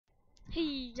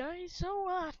Hey guys, so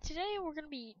today I'm gonna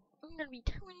be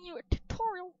telling you a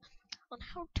tutorial on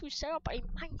how to set up a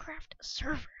Minecraft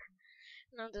server.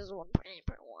 Now this is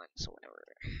 1.8.1, so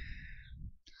whatever.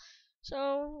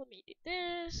 So let me do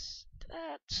this,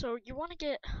 that. So you want to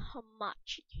get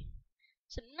Hamachi.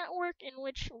 It's a network in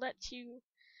which lets you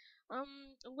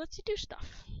do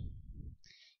stuff.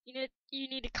 You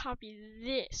need to copy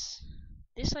this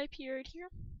IP right here.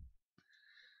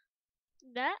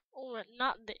 That or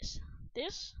not this.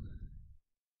 This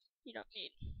you don't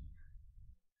need.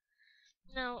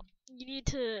 Now you need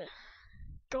to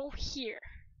go here.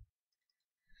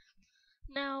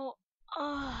 Now,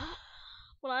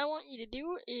 what I want you to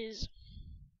do is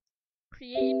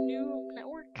create a new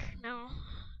network. Now,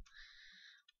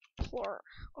 for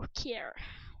okay,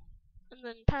 and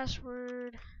then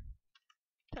password,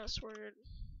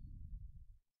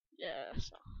 yeah,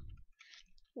 so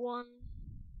one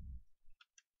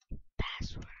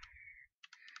password.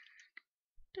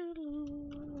 It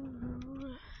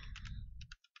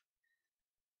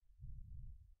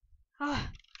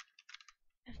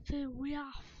threw way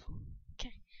off.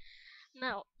 Okay.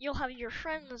 Now you'll have your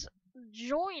friends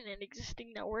join an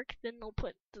existing network. Then they'll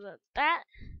put that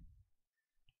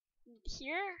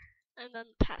here and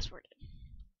then password in.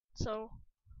 So,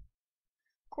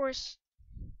 of course,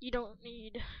 you don't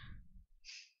need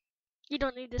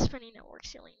this many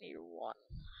networks. You only need one.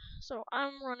 So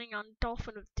I'm running on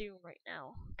Dolphin of Doom right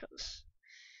now because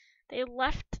they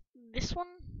left this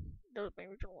one. Those are my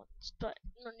original ones, but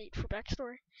no need for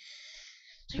backstory.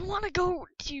 So you want to go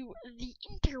to the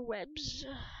interwebs,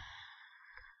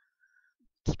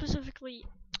 specifically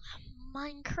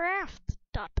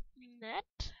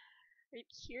Minecraft.net,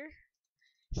 right here.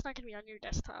 It's not gonna be on your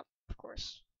desktop, of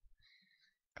course.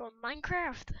 Go on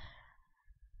Minecraft.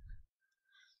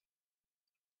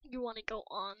 You want to go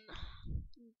on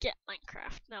Get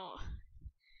Minecraft. Now,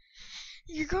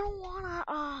 you're gonna wanna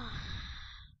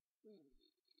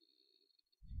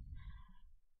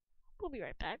we'll be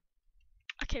right back.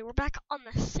 Okay, we're back on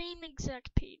the same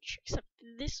exact page, except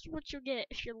this is what you'll get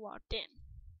if you're logged in.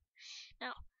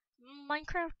 Now,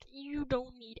 Minecraft, you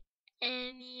don't need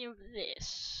any of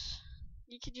this.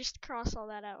 You can just cross all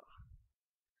that out.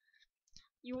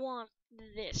 You want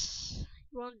this.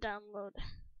 You want to download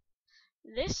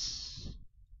this,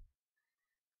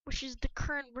 which is the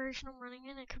current version I'm running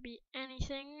in. It could be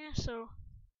anything, so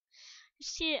you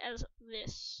see it as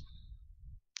this.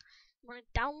 I'm gonna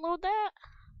download that,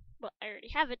 but I already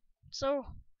have it, so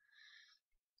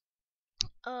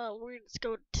we're gonna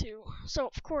go to. So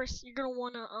of course you're gonna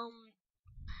wanna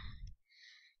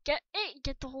get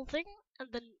the whole thing,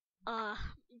 and then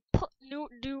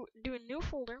do a new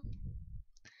folder.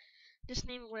 Just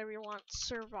name it whatever you want,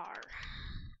 server,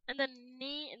 and then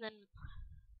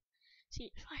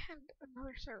see if I had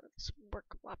another server, this would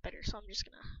work a lot better. So I'm just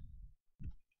gonna.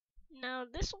 Now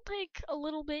this will take a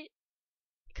little bit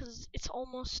because it's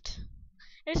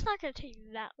not gonna take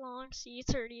that long. See,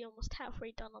 it's already almost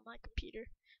halfway done on my computer,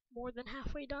 more than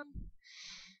halfway done.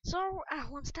 So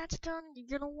once that's done,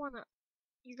 you're gonna wanna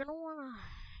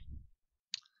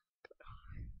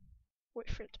wait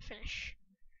for it to finish.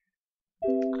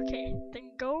 Okay,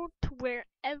 then go to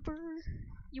wherever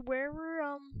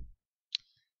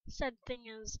said thing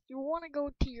is. You wanna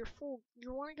go to your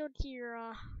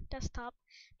desktop,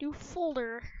 do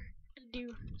folder, and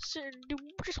do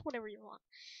just whatever you want.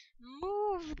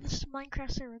 Move this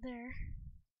Minecraft server there.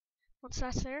 Once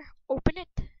that's there, open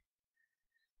it,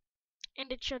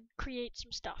 and it should create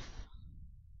some stuff.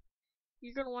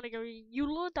 You're gonna want to go to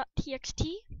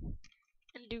eula.txt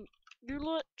and do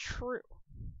eula true.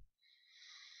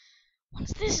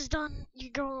 Once this is done, you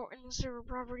go in the server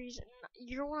properties and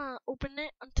you don't want to open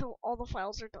it until all the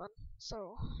files are done.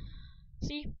 So,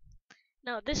 see?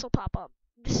 Now this will pop up.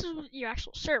 This is your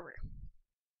actual server.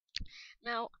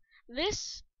 Now,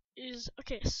 this is,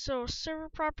 okay, so server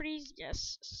properties,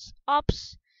 yes.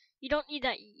 Ops, you don't need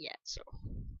that yet, so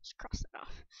just cross that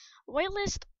off.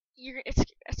 Whitelist, it's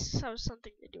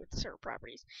something to do with the server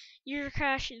properties. User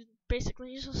cache is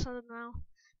basically usual setup now.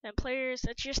 Then players,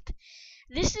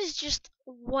 this is just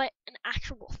what an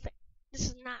actual thing. This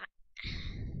is not.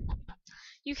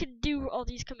 You can do all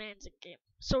these commands in game.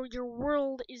 So your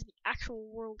world is the actual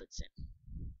world it's in.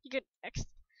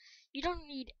 You don't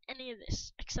need any of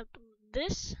this except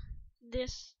this,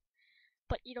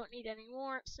 but you don't need any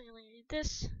more. So you only need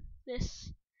this,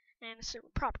 and the server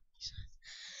properties.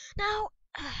 Now,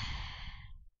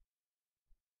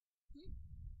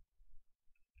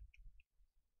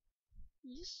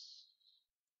 yes.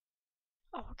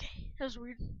 Oh, okay. That was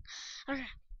weird. Okay.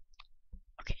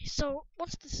 Okay. So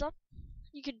once this is up,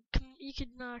 you can can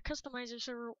customize your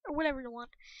server or whatever you want.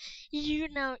 You're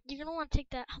gonna want to take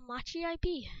that Hamachi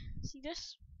IP. See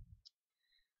this?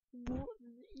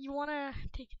 You want to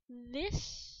take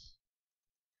this.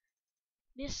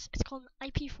 It's called an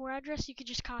IP4 address. You could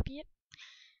just copy it,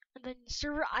 and then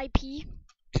server IP.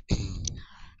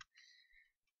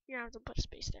 You're gonna have to put a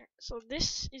space there. So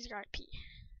this is your IP.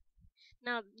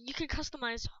 Now you can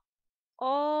customize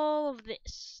all of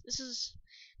this. This is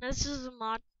a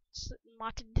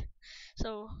modded.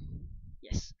 So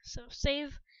yes. So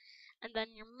save, and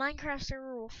then your Minecraft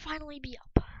server will finally be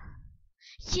up.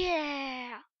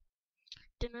 Yeah.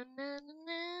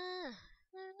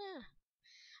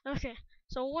 Okay.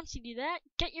 So once you do that,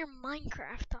 get your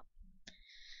Minecraft up.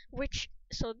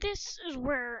 So this is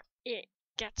where it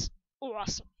gets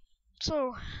awesome.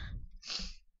 So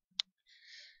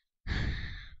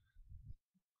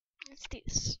let's do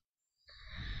this.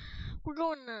 We're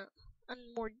going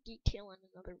on more detail in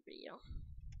another video.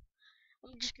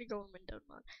 I'm just gonna go in window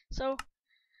mode. So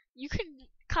you can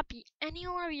copy any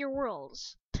one of your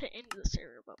worlds to into the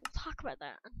server, but we'll talk about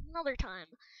that another time.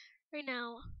 Right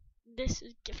now, this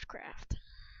is Giftcraft.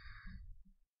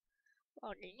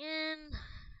 Logging in.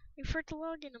 Wait for it to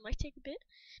log in. It might take a bit.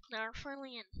 Now we're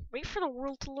finally in. Wait for the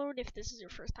world to load if this is your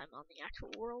first time on the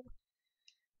actual world.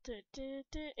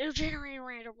 It'll generate a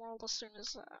random world as soon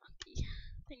as the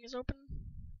thing is open.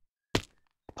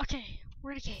 Okay,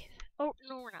 we're in a cave. Oh,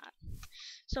 no we're not.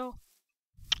 So,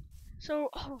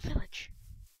 oh, village.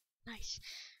 Nice.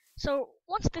 So,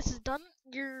 once this is done,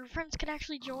 your friends can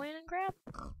actually join and grab.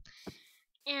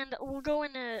 And we'll go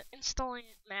into installing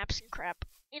maps and crap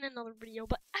in another video.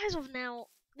 But as of now,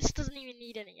 this doesn't even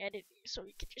need any editing, so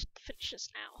we can just finish this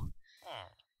now.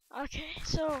 Okay,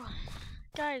 so,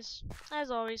 guys,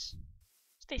 as always,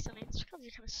 stay sunny. This kind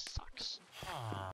of sucks.